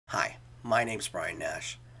My name's Brian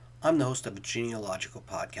Nash. I'm the host of a genealogical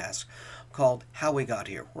podcast called How We Got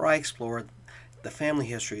Here, where I explore the family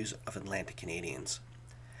histories of Atlantic Canadians.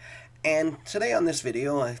 And today on this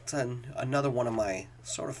video, it's another one of my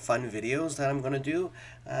sort of fun videos that I'm going to do,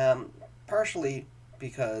 partially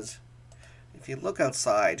because if you look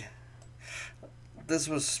outside,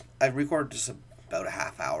 I recorded this about a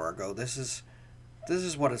half hour ago. This is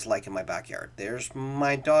what it's like in my backyard. There's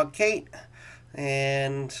my dog Kate,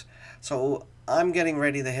 and so I'm getting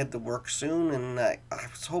ready to head to work soon, and I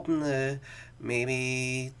was hoping to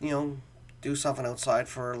maybe, do something outside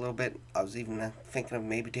for a little bit. I was even thinking of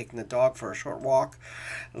maybe taking the dog for a short walk.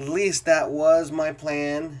 At least that was my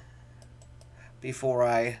plan before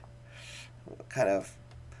I kind of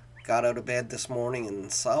got out of bed this morning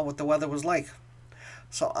and saw what the weather was like.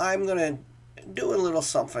 So I'm going to do a little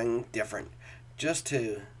something different just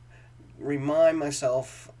to remind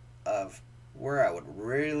myself of where I would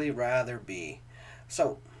really rather be.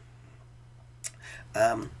 So,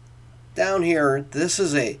 down here, this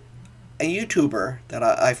is a YouTuber that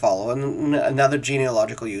I follow, another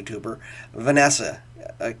genealogical YouTuber, Vanessa.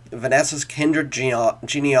 Vanessa's Kindred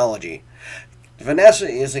Genealogy. Vanessa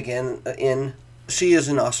is she is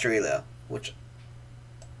in Australia, which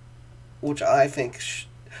I think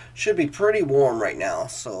should be pretty warm right now.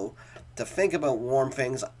 So to think about warm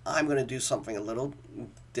things, I'm going to do something a little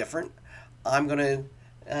different. I'm going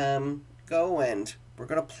to go and we're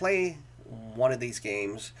going to play one of these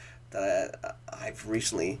games that I've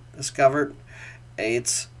recently discovered.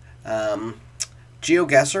 It's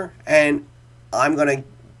Geoguessr, and I'm going to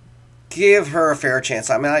give her a fair chance.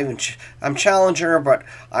 I'm challenging her, but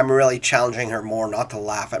I'm really challenging her more not to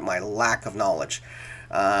laugh at my lack of knowledge.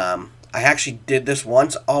 I actually did this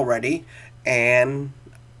once already, and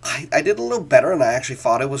I did a little better than I actually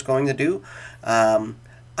thought I was going to do.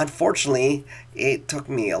 Unfortunately, it took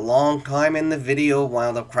me a long time, and the video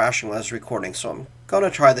wound up crashing when I was recording, so I'm going to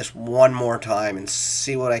try this one more time and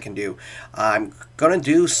see what I can do. I'm going to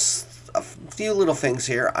do a few little things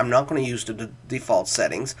here. I'm not going to use the default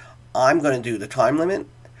settings. I'm going to do the time limit.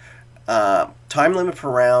 Time limit per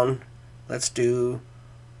round, let's do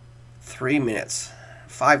 3 minutes.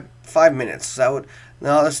 5 minutes.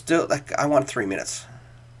 Let's do it. I want 3 minutes.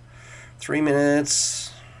 3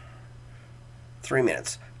 minutes. 3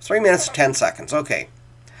 minutes. 3 minutes and 10 seconds. Okay.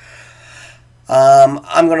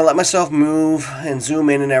 I'm going to let myself move and zoom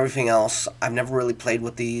in and everything else. I've never really played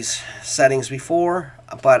with these settings before,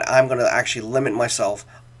 but I'm going to actually limit myself.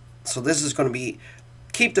 So this is going to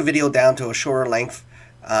keep the video down to a shorter length,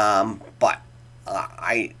 but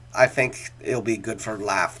I think it'll be good for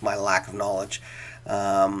my lack of knowledge.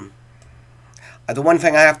 The one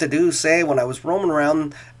thing I have to say, when I was roaming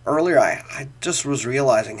around earlier, I just was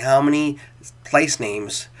realizing how many place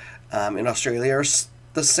names in Australia are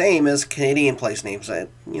the same as Canadian place names.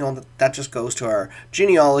 That just goes to our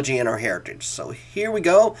genealogy and our heritage. So here we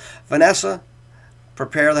go. Vanessa,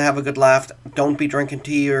 prepare to have a good laugh. Don't be drinking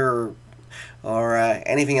tea or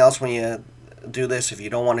anything else when you do this if you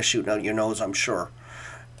don't want to shoot out your nose, I'm sure.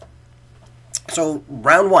 So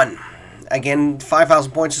round one. Again,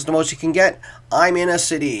 5,000 points is the most you can get. I'm in a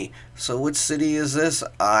city. So which city is this?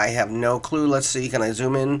 I have no clue. Let's see. Can I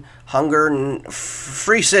zoom in? Hunger and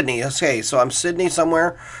Free Sydney. Okay, so I'm Sydney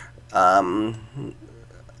somewhere. My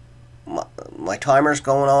timer's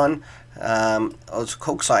going on. Oh, it's a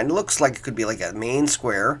Coke sign. It looks like it could be like a main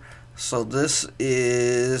square. So this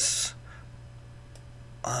is...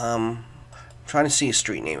 I'm trying to see a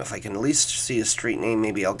street name. If I can at least see a street name,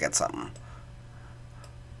 maybe I'll get something.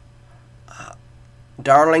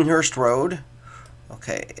 Darlinghurst Road.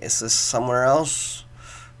 Okay, is this somewhere else?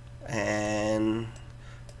 And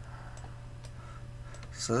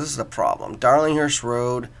so this is the problem. Darlinghurst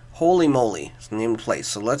Road. Holy Moly is the name of the place.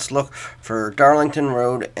 So let's look for Darlington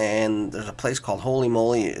Road, and there's a place called Holy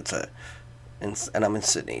Moly. And I'm in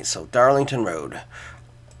Sydney. So Darlington Road.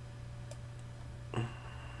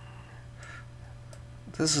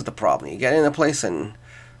 This is the problem. You get in a place in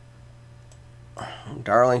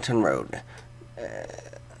Darlington Road.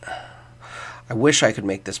 I wish I could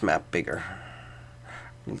make this map bigger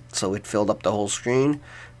so it filled up the whole screen.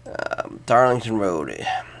 Darlington Road.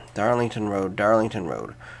 Darlington Road. Darlington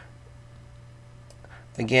Road.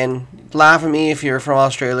 Again, laugh at me if you're from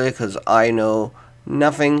Australia, because I know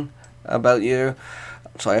nothing about you.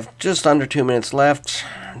 So I have just under 2 minutes left.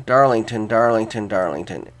 Darlington, Darlington,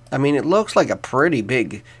 Darlington. I mean, it looks like a pretty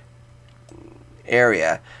big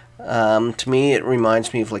area. To me, it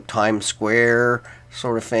reminds me of like Times Square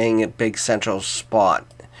sort of thing, a big central spot.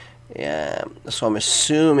 So I'm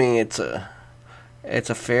assuming it's a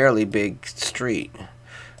fairly big street.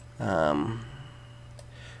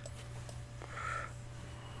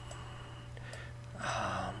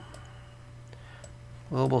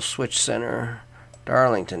 Global Switch Center,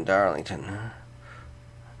 Darlington.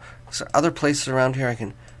 Is there other places around here I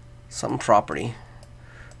can... Some property.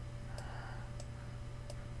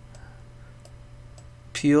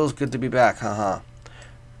 Peel's good to be back, haha.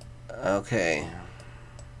 Okay.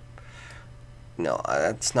 No,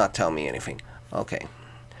 that's not telling me anything. Okay.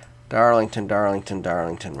 Darlington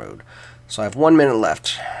Road. So I have 1 minute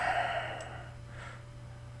left.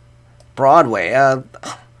 Broadway.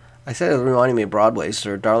 I said it reminded me of Broadway. Is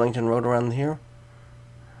there a Darlington Road around here?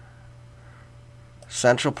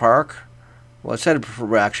 Central Park. Well, I said it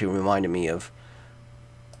actually reminded me of.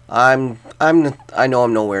 I know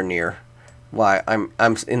I'm nowhere near. Why? I'm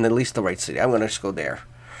in at least the right city. I'm gonna just go there.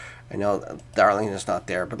 I know Darlington's not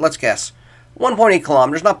there, but let's guess. 1.8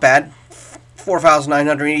 kilometers, not bad.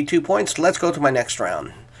 4,982 points. Let's go to my next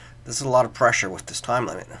round. This is a lot of pressure with this time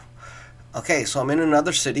limit. Okay, so I'm in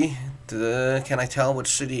another city. Can I tell which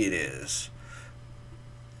city it is?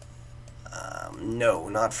 No,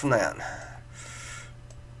 not from that.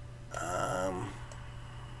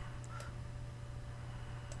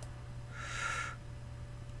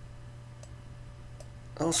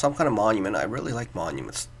 Oh, some kind of monument. I really like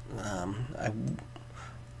monuments.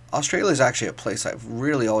 Australia is actually a place I've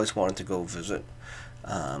really always wanted to go visit.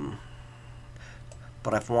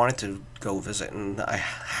 But I've wanted to go visit, and I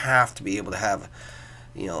have to be able to have,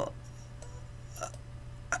 you know,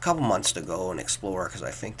 a couple months to go and explore, because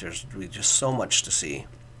I think there's really just so much to see.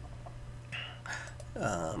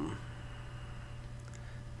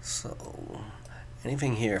 So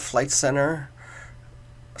anything here? Flight Center.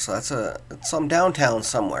 So that's some downtown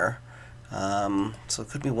somewhere. So it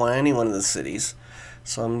could be any one of the cities.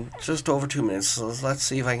 So I'm just over 2 minutes. So let's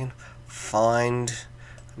see if I can find.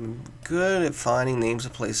 I'm good at finding names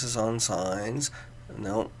of places on signs.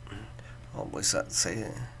 No. Oh, what's that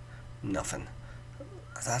say? Nothing.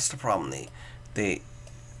 That's the problem. They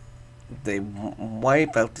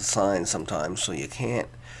wipe out the signs sometimes, so you can't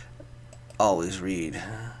always read.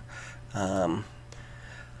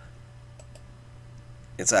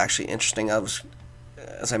 It's actually interesting.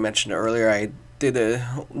 As I mentioned earlier, I did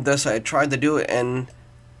I tried to do it, and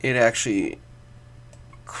it actually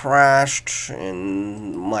crashed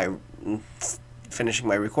in my finishing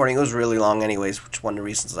my recording. It was really long anyways, which is one of the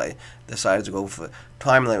reasons I decided to go for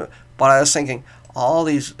time limit. But I was thinking, all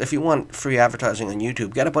these, if you want free advertising on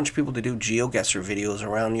YouTube, get a bunch of people to do Geoguessr videos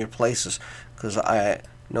around your places, because I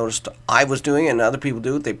noticed I was doing it and other people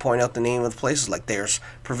do it. They point out the name of the places, like there's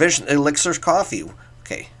Provision Elixir's Coffee.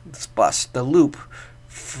 Okay, this bus, the Loop,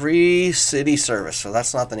 free city service. So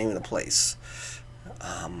that's not the name of the place.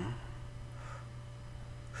 Let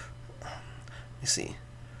me see.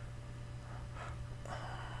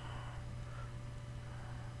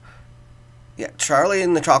 Yeah, Charlie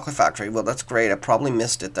and the Chocolate Factory. Well, that's great. I probably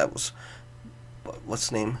missed it. That was, what's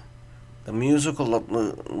the name? The musical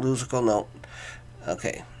note.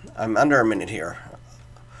 Okay, I'm under a minute here.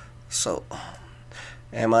 So,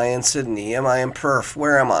 am I in Sydney? Am I in Perth?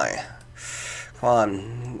 Where am I? Come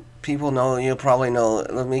on, people know. You probably know.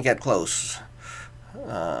 Let me get close.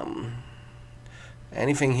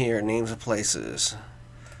 Anything here? Names of places.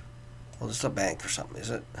 Well, this is a bank or something, is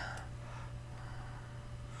it?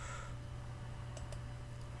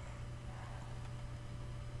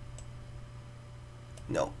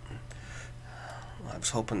 No. I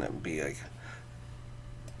was hoping that would be like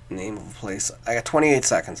name of a place. I got 28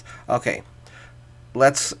 seconds. Okay.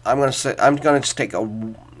 I'm gonna just take a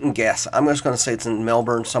guess. I'm just gonna say it's in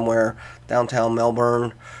Melbourne somewhere, downtown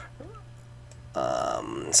Melbourne.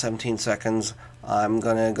 17 seconds. I'm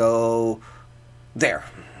gonna go there.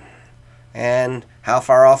 And how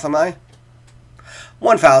far off am I?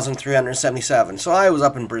 1,377. So I was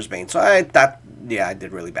up in Brisbane. So I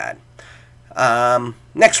did really bad.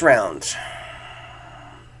 Next round.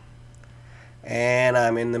 And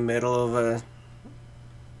I'm in the middle of a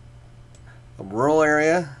rural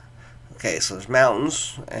area. Okay, so there's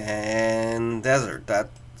mountains and desert. That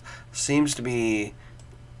seems to be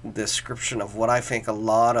the description of what I think a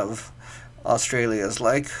lot of Australia is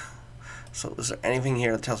like. So is there anything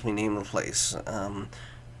here that tells me name of the place? And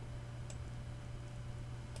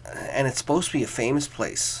it's supposed to be a famous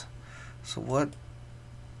place. So what?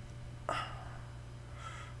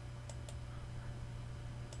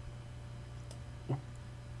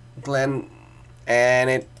 Glen, and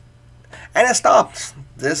it stopped.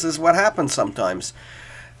 This is what happens sometimes.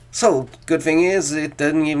 So good thing is it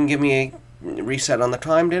didn't even give me a reset on the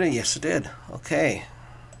time, did it? Yes, it did. Okay.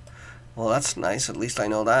 Well, that's nice. At least I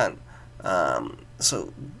know that.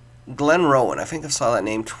 So Glen Rowan. I think I saw that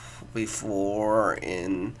name before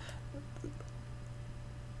in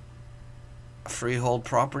freehold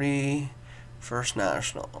property. First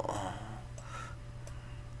National.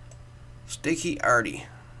 Sticky Artie.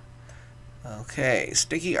 Okay,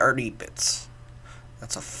 Sticky Artie Bits.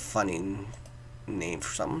 That's a funny name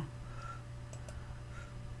for something.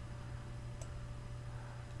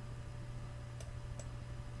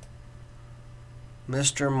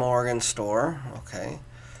 Mr. Morgan Store. Okay.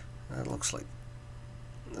 That looks like...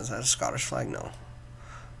 Is that a Scottish flag? No.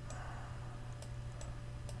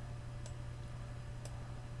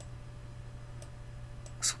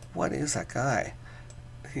 So what is that guy?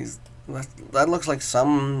 That looks like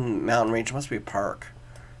some mountain range. It must be a park.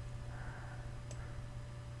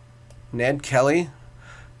 Ned Kelly.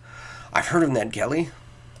 I've heard of Ned Kelly.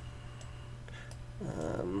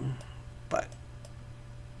 But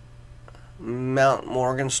Mount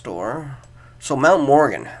Morgan Store. So Mount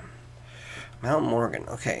Morgan. Mount Morgan.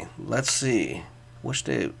 Okay, let's see. Which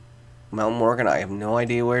day? Mount Morgan. I have no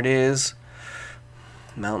idea where it is.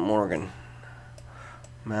 Mount Morgan.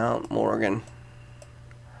 Mount Morgan.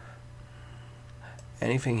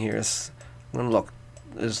 Anything here is... I'm going to look.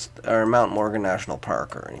 Is our Mount Morgan National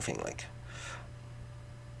Park or anything like...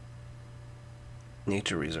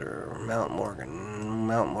 Nature Reserve. Mount Morgan.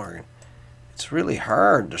 Mount Morgan. It's really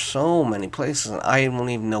hard. There's so many places and I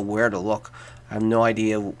don't even know where to look. I have no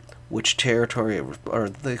idea which territory, or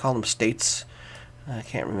they call them states. I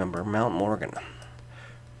can't remember. Mount Morgan.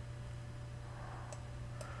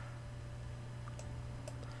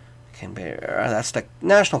 Canberra. That's the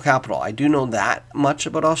national capital. I do know that much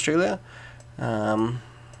about Australia. So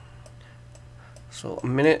a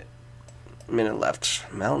minute left.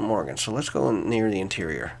 Mount Morgan. So let's go near the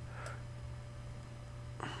interior.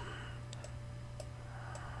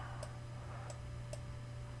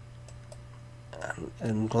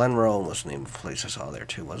 And Glenroe was the name of the place I saw there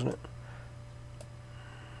too, wasn't it?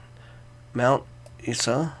 Mount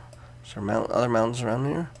Isa. Is there other mountains around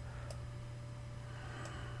here?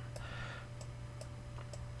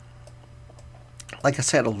 Like I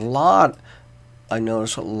said, I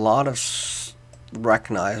noticed a lot of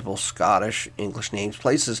recognizable Scottish, English names,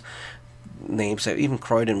 places, names that even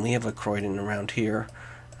Croydon, we have a Croydon around here.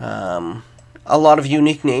 A lot of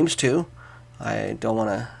unique names too. I don't want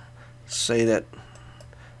to say that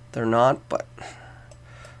they're not, but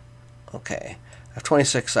okay. I have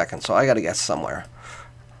 26 seconds, so I got to guess somewhere.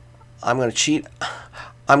 I'm going to cheat.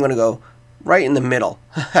 I'm going to go right in the middle,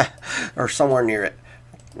 or somewhere near it.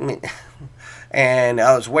 And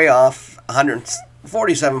I was way off,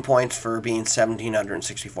 147 points for being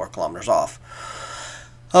 1,764 kilometers off.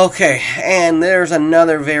 Okay, and there's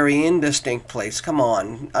another very indistinct place. Come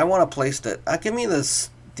on, I want a place that... give me the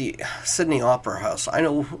Sydney Opera House. I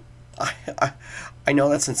know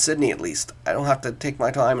that's in Sydney at least. I don't have to take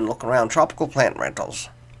my time and look around. Tropical Plant Rentals.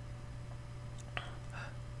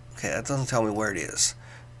 Okay, that doesn't tell me where it is.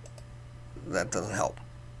 That doesn't help.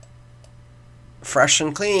 Fresh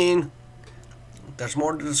and clean. There's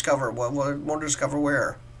more to discover. What more to discover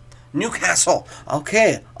where? Newcastle.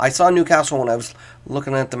 Okay, I saw Newcastle when I was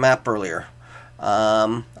looking at the map earlier.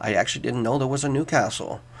 I actually didn't know there was a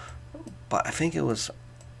Newcastle. But I think it was...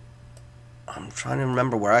 I'm trying to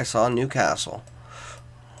remember where I saw Newcastle.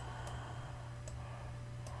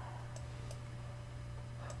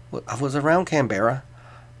 Was it around Canberra?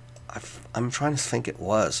 I'm trying to think it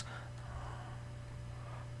was.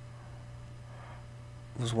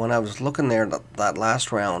 It was when I was looking there that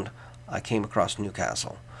last round, I came across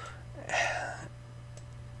Newcastle.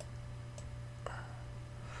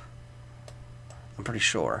 I'm pretty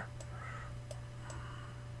sure.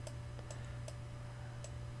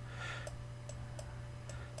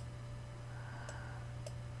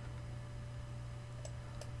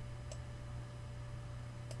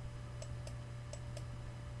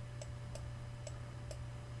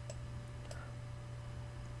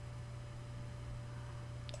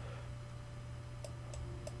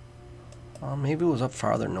 Maybe it was up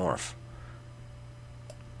farther north.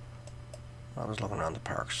 I was looking around the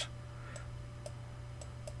parks.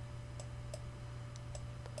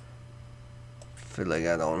 Feel like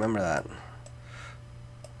I don't remember that.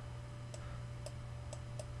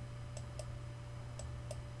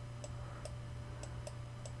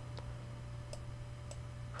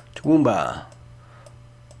 Toowoomba.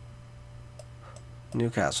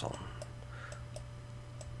 Newcastle.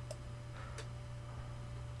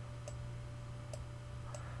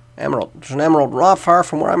 Emerald. There's an emerald not far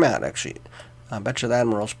from where I'm at, actually. I bet you that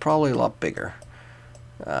emerald's probably a lot bigger.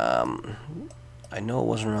 I know it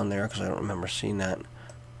wasn't around there because I don't remember seeing that.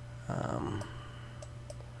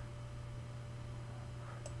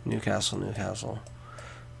 Newcastle.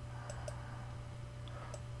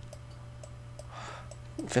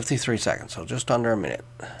 53 seconds, so just under a minute.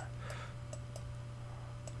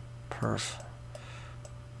 Perth.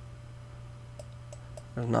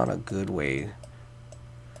 There's not a good way.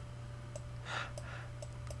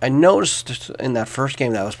 I noticed in that first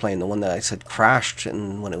game that I was playing, the one that I said crashed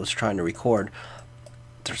and when it was trying to record,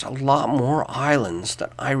 there's a lot more islands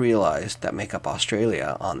that I realized that make up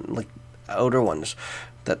Australia, on like outer ones,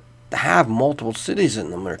 that have multiple cities in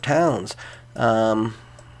them or towns. So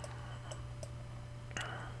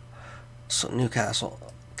Newcastle.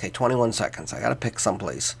 Okay, 21 seconds. I gotta pick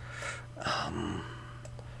someplace. I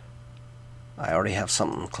already have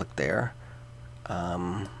something clicked there.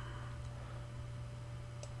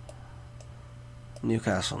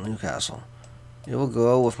 Newcastle, Newcastle. It will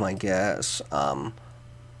go with my guess. I'm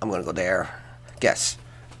gonna go there. Guess.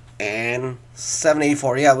 And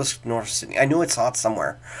 784. Yeah, it was North Sydney. I knew I saw it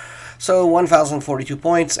somewhere. So 1,042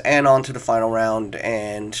 points, and on to the final round.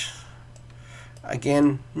 And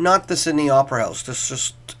again, not the Sydney Opera House. This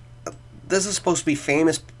is supposed to be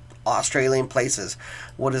famous Australian places.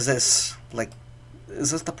 What is this? Like,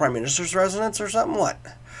 is this the Prime Minister's residence or something? What?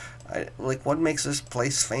 Like, what makes this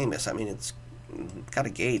place famous? I mean, it's got a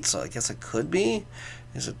gate, so I guess it could be.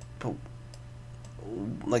 Is it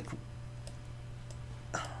like?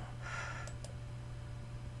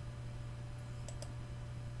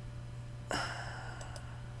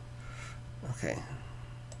 Okay,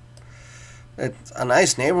 it's a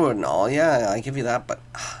nice neighborhood and all. Yeah, I give you that. But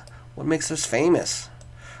what makes this famous?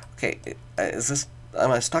 Okay, is this?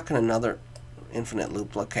 Am I stuck in another infinite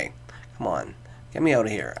loop? Okay, come on, get me out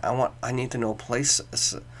of here. I need to know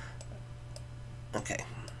places. Okay.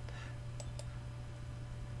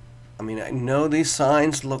 I mean, I know these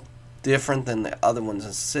signs look different than the other ones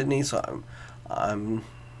in Sydney, so I'm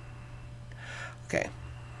okay.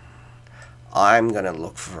 I'm gonna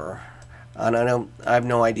look for, and I have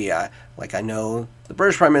no idea. Like, I know the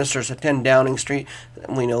British Prime Minister's at 10 Downing Street.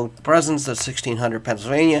 We know the President's at 1600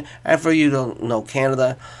 Pennsylvania. And for you don't know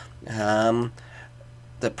Canada, the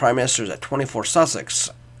Prime Minister's at 24 Sussex.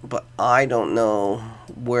 But I don't know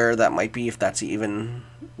where that might be, if that's even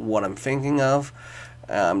what I'm thinking of.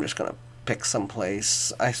 I'm just gonna pick some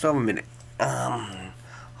place. I still have a minute. I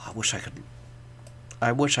wish I could.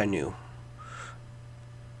 I wish I knew.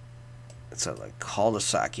 It's a like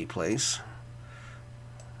cul-de-sac-y place.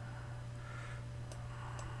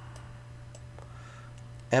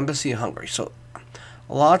 Embassy of Hungary. So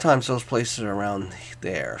a lot of times those places are around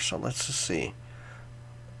there. So let's just see.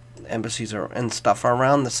 Embassies are and stuff are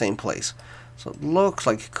around the same place, so it looks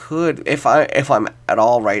like it could, if I'm at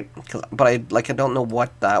all right, but I don't know why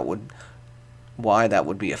that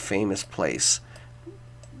would be a famous place,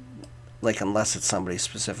 like, unless it's somebody's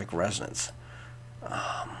specific residence.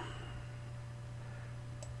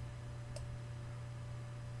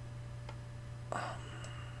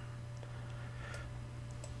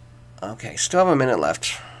 Okay, still have a minute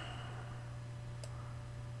left.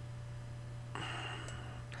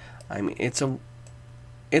 I mean, it's a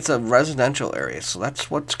residential area, so that's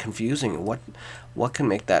what's confusing. What can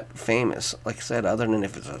make that famous? Like I said, other than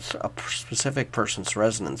if it's a specific person's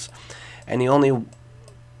residence, and the only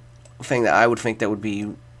thing that I would think that would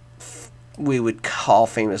be we would call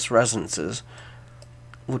famous residences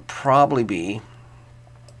would probably be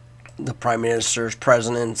the Prime Minister's,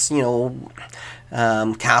 presidents,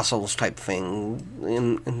 castles type thing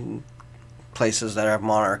in places that have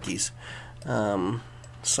monarchies.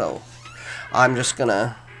 So I'm just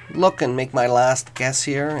gonna look and make my last guess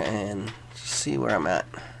here and see where I'm at.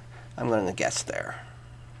 I'm gonna guess there.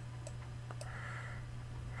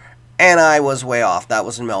 And I was way off. That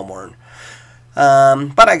was in Melbourne.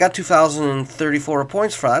 But I got 2,034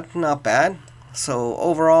 points for that. Not bad. So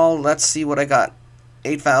overall, let's see what I got.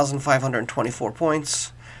 8,524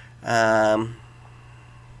 points. Yeah,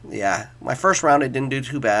 my first round I didn't do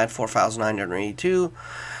too bad. 4,982.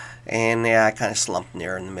 And yeah, I kind of slumped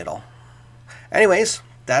near in the middle. Anyways,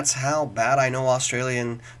 that's how bad I know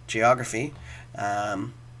Australian geography.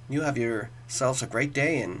 You have yourselves a great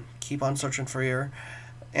day and keep on searching for your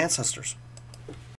ancestors.